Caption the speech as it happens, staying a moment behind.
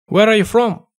Where are you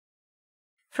from?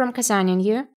 From Kazan, and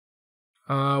you?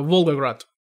 Volgograd.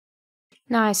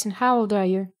 Nice, and how old are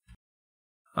you?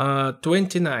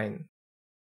 29.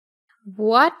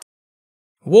 What?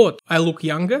 What? I look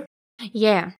younger?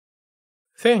 Yeah.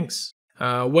 Thanks.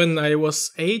 When I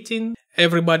was 18,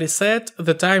 everybody said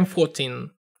that I'm 14.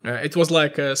 It was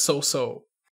like so-so.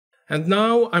 And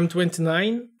now I'm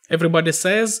 29. Everybody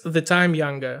says that I'm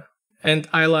younger. And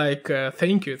I like,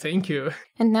 thank you.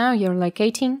 And now you're like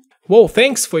 18? Whoa,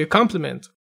 thanks for your compliment.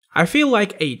 I feel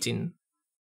like 18.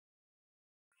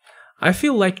 I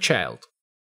feel like child.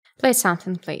 Play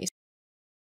something, please.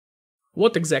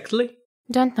 What exactly?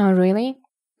 Don't know really.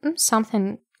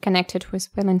 Something connected with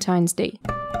Valentine's Day.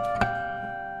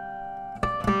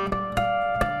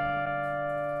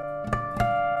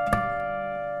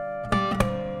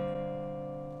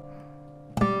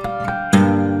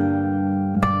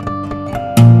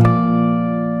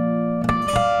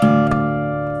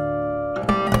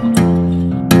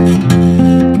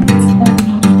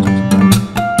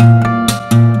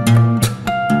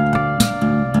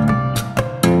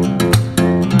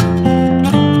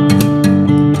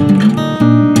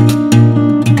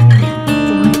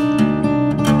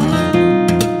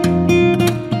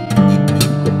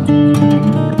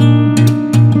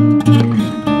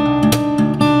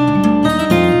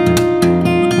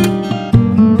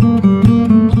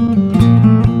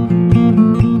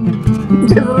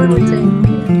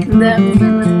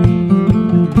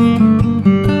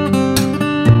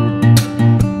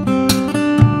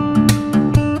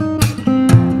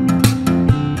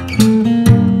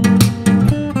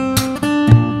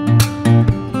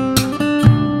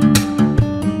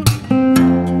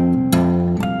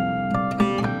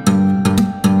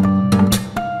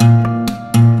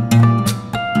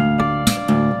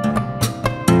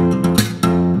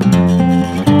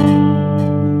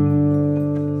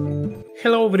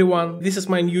 Hello everyone, this is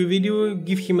my new video,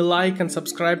 give him a like and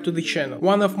subscribe to the channel.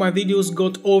 One of my videos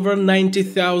got over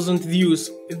 90,000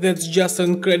 views, that's just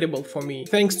incredible for me.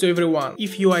 Thanks to everyone.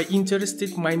 If you are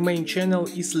interested, my main channel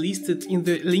is listed in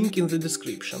the link in the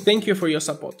description. Thank you for your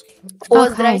support. О,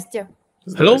 здрасте.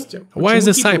 Hello? Why is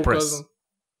the Cyprus?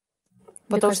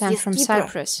 Because I'm from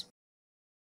Cyprus.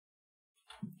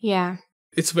 Yeah.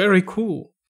 It's very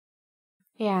cool.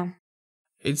 Yeah.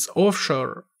 It's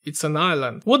offshore. It's an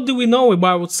island. What do we know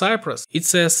about Cyprus?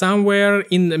 It's somewhere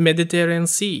in the Mediterranean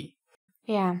Sea.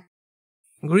 Yeah.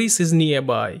 Greece is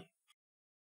nearby.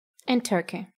 And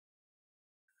Turkey.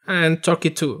 And Turkey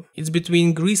too. It's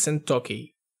between Greece and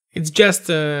Turkey. It's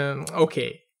just,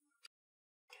 okay.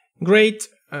 Great.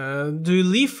 Do you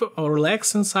live or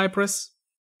relax in Cyprus?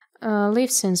 Live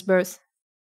since birth.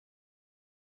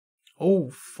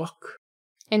 Oh, fuck.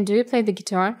 And do you play the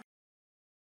guitar?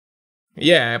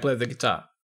 Yeah, I play the guitar.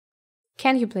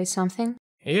 Can you play something?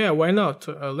 Yeah, why not?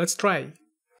 Let's try.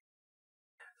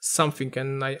 Something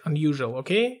unusual,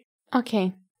 okay?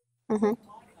 Okay.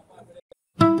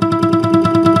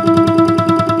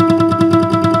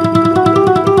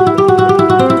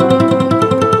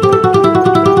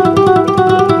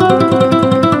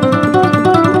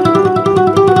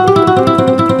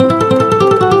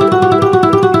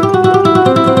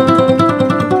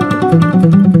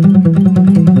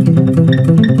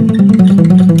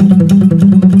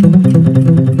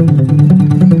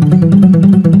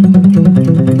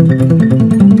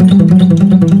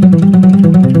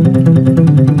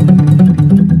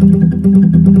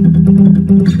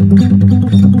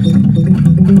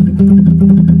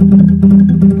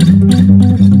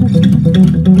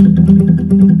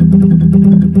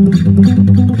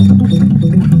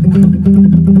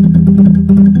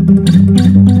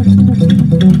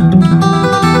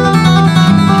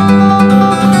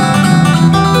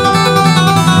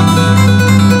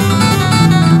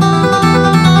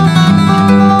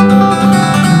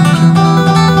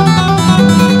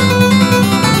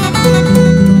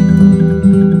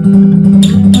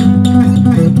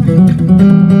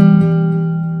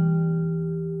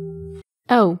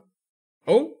 Oh.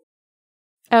 Oh?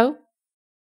 Oh?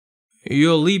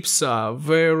 Your lips are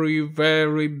very,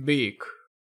 very big.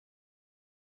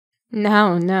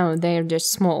 No, they're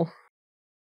just small.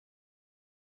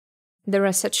 There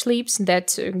are such lips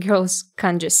that girls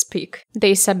can't just speak.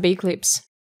 These are big lips.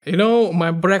 You know,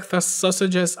 my breakfast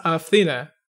sausages are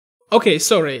thinner. Okay,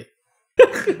 sorry.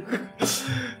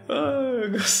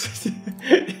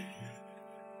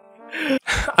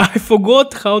 I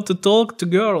forgot how to talk to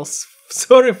girls.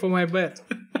 Sorry for my bad.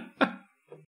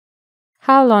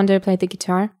 How long do you play the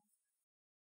guitar?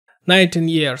 19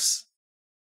 years.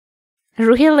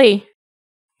 Really?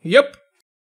 Yep.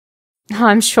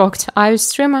 I'm shocked. Are you a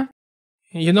streamer?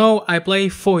 You know, I play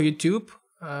for YouTube.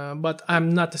 but I'm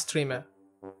not a streamer.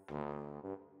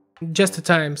 Just at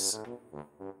times.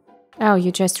 Oh,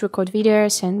 you just record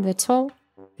videos and that's all?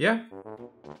 Yeah?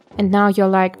 And now you're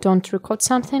like, don't record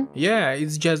something? Yeah,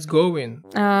 it's just going.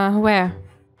 Where?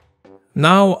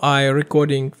 Now I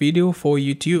recording video for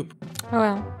YouTube.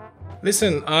 Well,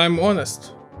 Listen, I'm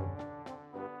honest.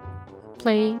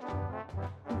 play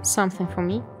something for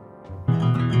me.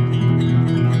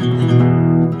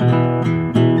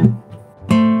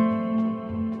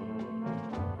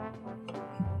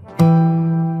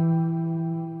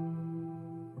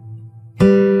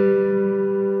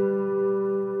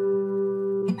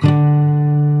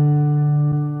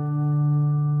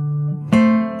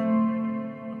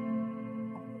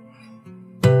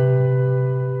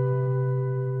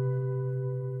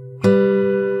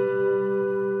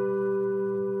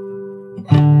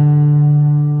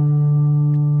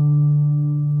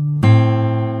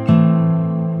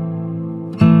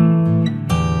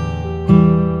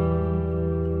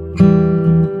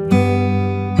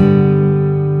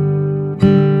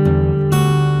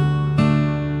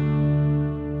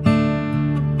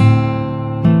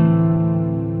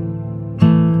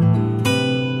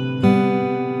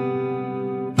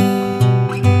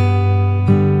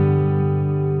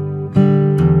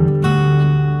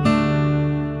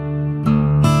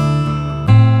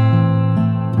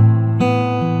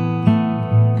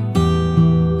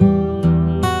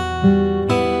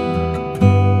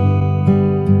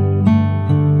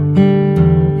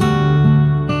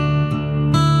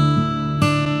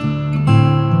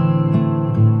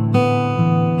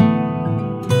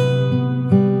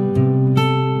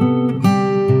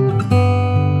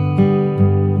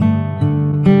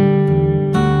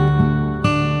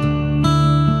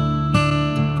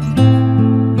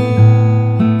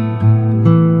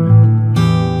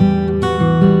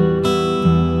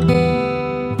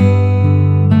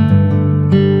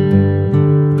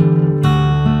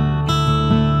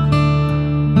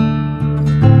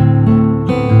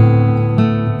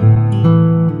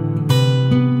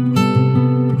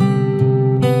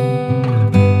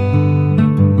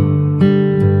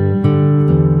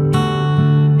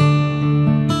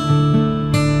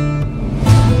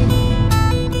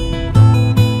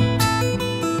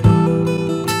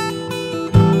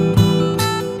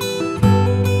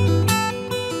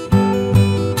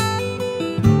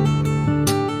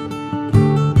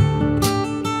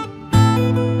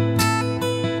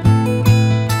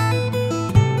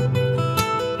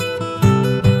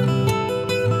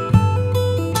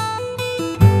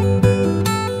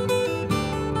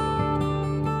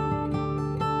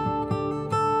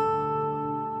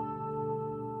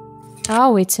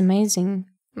 Oh, it's amazing.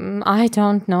 I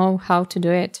don't know how to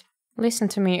do it. Listen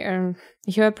to me,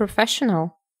 you're a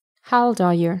professional. How old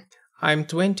are you? I'm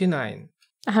 29.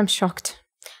 I'm shocked.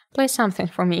 Play something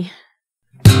for me.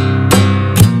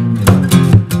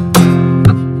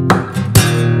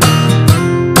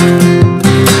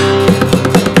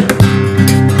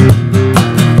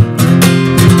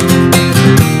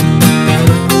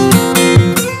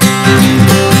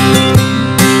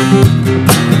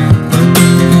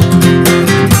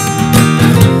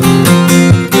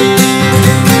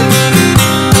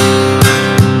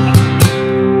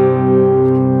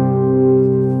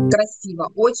 Красиво,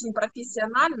 очень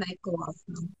профессионально и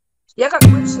классно. Я как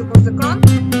бывший музыкант.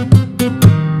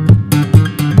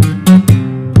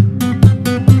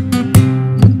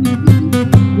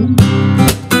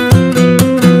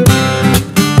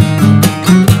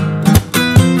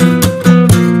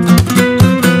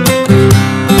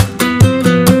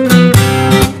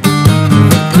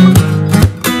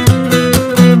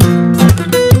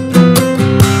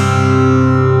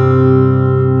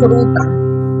 Круто,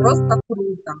 просто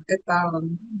круто. Это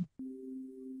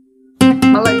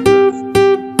молодец.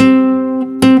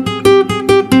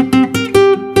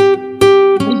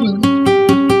 Мгм.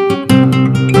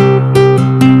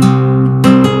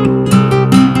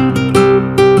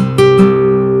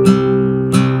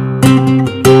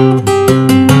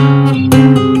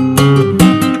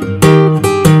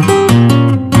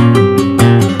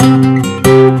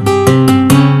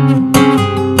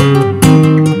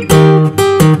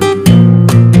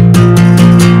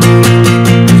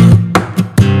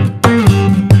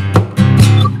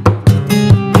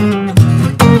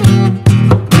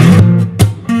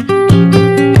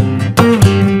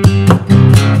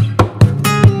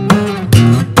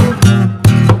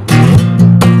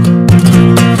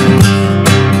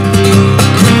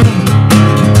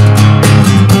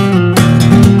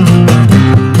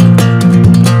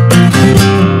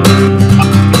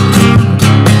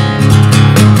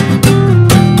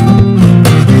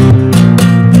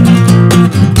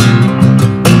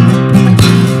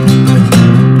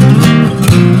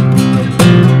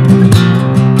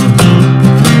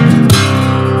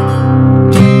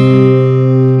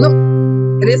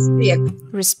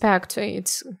 respect.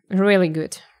 It's really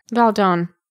good. Well done.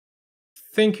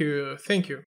 Thank you, thank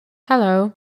you.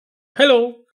 Hello.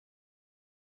 Hello.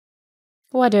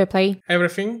 What do you play?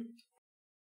 Everything?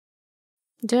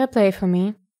 Do you play for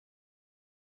me?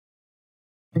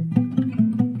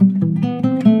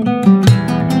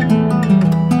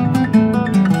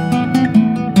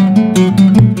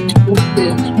 Ух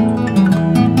ты.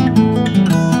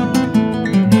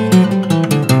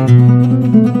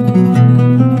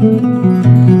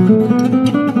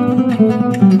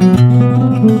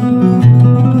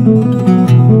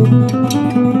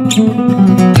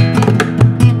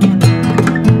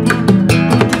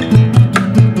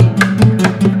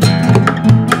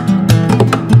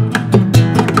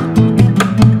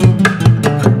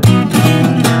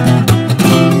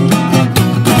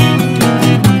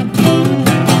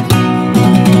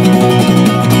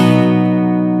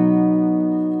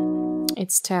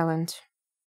 It's talent.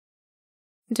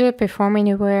 Do you perform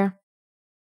anywhere?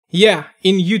 Yeah,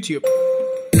 in YouTube.